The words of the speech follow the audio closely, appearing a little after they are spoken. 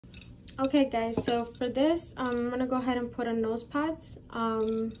Okay guys, so for this, I'm gonna go ahead and put on nose pads.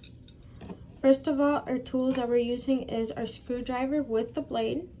 First of all, our tools that we're using is our screwdriver with the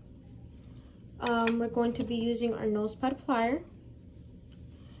blade. We're going to be using our nose pad plier,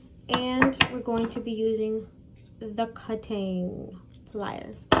 and we're going to be using the cutting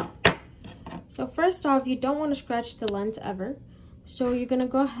plier. So first off, you don't want to scratch the lens ever. So you're gonna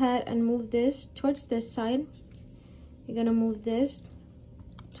go ahead and move this towards this side. You're gonna move this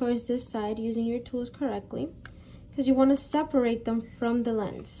towards this side using your tools correctly, because you want to separate them from the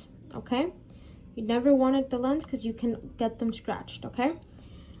lens, okay? You never wanted the lens because you can get them scratched, okay?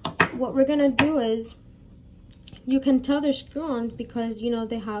 What we're gonna do is, you can tell they're screw-on because, you know,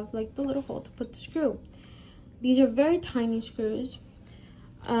 they have like the little hole to put the screw. These are very tiny screws.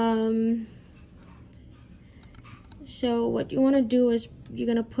 So what you want to do is, you're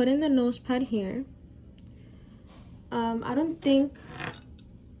gonna put in the nose pad here.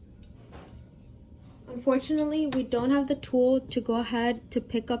 Unfortunately, we don't have the tool to go ahead to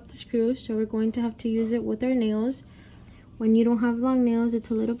pick up the screw, so we're going to have to use it with our nails. When you don't have long nails, it's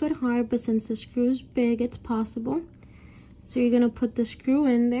a little bit hard, but since the screw's big, it's possible. So you're going to put the screw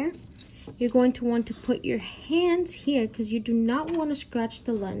in there. You're going to want to put your hands here because you do not want to scratch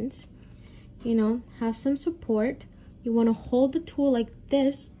the lens. You know, have some support. You want to hold the tool like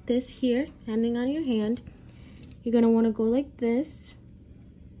this here, handing on your hand. You're going to want to go like this.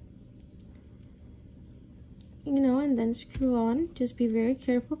 You know, and then screw on. Just be very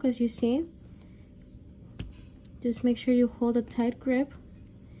careful because you see, just make sure you hold a tight grip.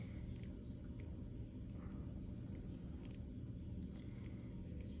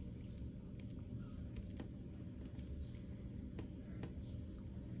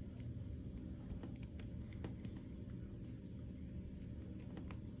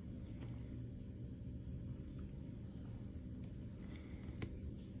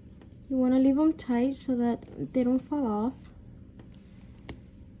 You want to leave them tight so that they don't fall off.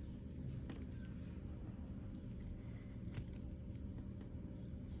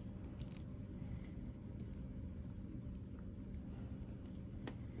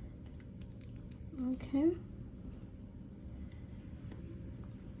 Okay.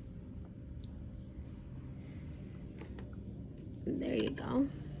 There you go.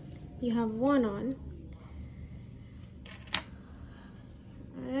 You have one on.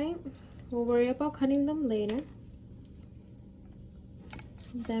 Alright. We'll worry about cutting them later.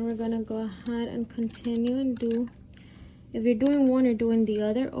 Then we're gonna go ahead and continue and do, if you're doing one or doing the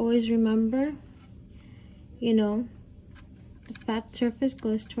other, always remember, you know, the fat surface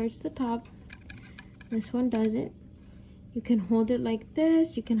goes towards the top. This one doesn't. You can hold it like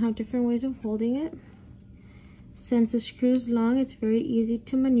this. You can have different ways of holding it. Since the screw is long, it's very easy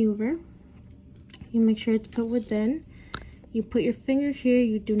to maneuver. You make sure it's put within. You put your finger here.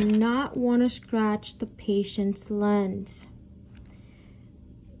 You do not want to scratch the patient's lens,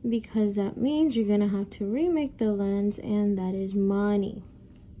 because that means you're going to have to remake the lens, and that is money.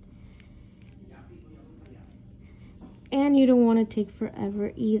 And you don't want to take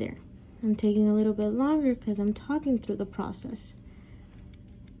forever either. I'm taking a little bit longer because I'm talking through the process.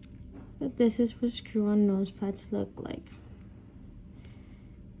 But this is what screw-on nose pads look like.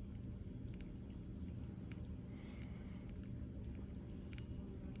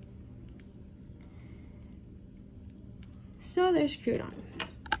 So they're screwed on.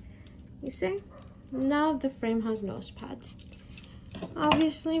 You see? Now the frame has nose pads.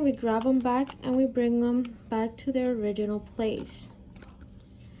 Obviously, we grab them back and we bring them back to their original place.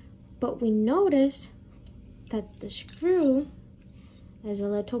 But we notice that the screw is a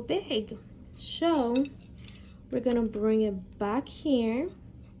little big. So we're gonna bring it back here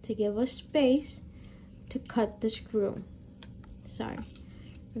to give us space to cut the screw. Sorry.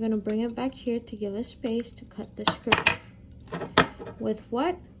 We're gonna bring it back here to give us space to cut the screw. With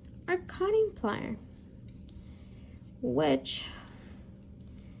what? Our cutting plier. Which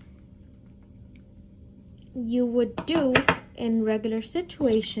you would do in regular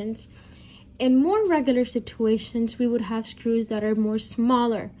situations. In more regular situations, we would have screws that are more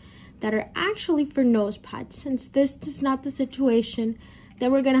smaller, that are actually for nose pads. Since this is not the situation,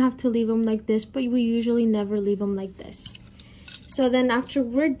 then we're gonna have to leave them like this, but we usually never leave them like this. So then after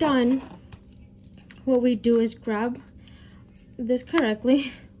we're done, what we do is grab this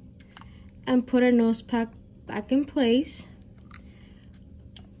correctly and put our nose pad back in place,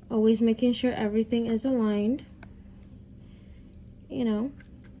 always making sure everything is aligned, you know,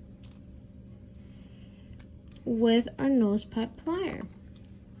 with our nose pad plier.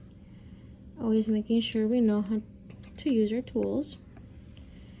 Always making sure we know how to use our tools.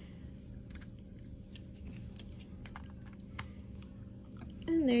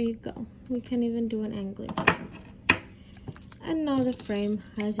 And And there you go. We can even do an angler. And now the frame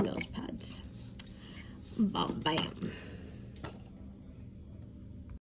has nose pads. Bam, bam.